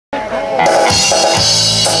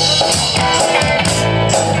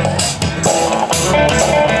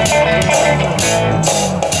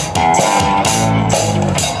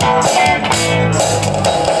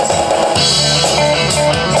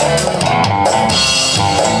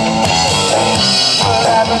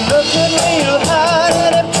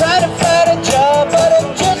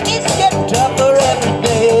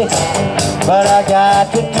But I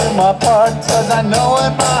got to do my part, 'cause I know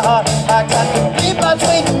in my heart I got to be my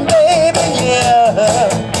sweet baby, yeah.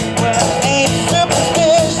 Well, I ain't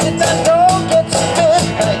superstitious, I don't get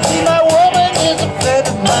suspicious. See, my woman is a friend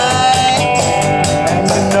of mine, and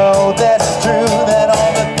you know that it's true, that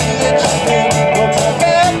all the things that you do will come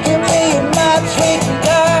back to me, my sweet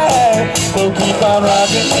guy. So keep on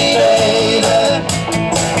rocking me, baby.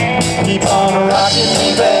 Keep on rocking me,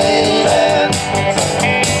 baby.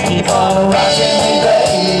 Keep on rocking me,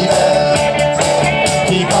 baby.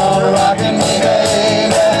 Keep on rocking me,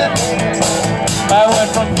 baby. I went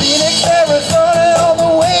from Phoenix, Arizona, all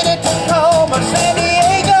the way to Tacoma, San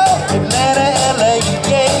Diego, Atlanta, LA,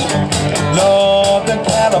 yeah. Northern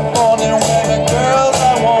California, where the girls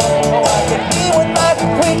I want, oh, I could be with my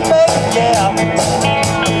sweet baby, yeah.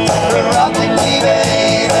 Rocking me,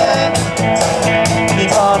 baby.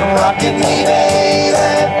 Keep on rocking me, baby.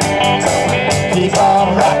 Keep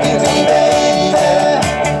on rocking me, baby.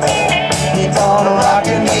 Keep on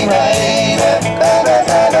rocking me, baby.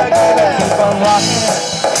 Keep on rocking,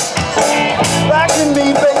 rocking me,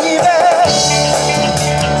 baby.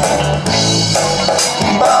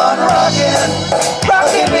 Keep on rocking,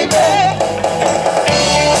 rocking me, baby.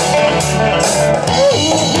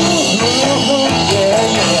 Yeah,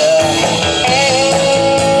 yeah.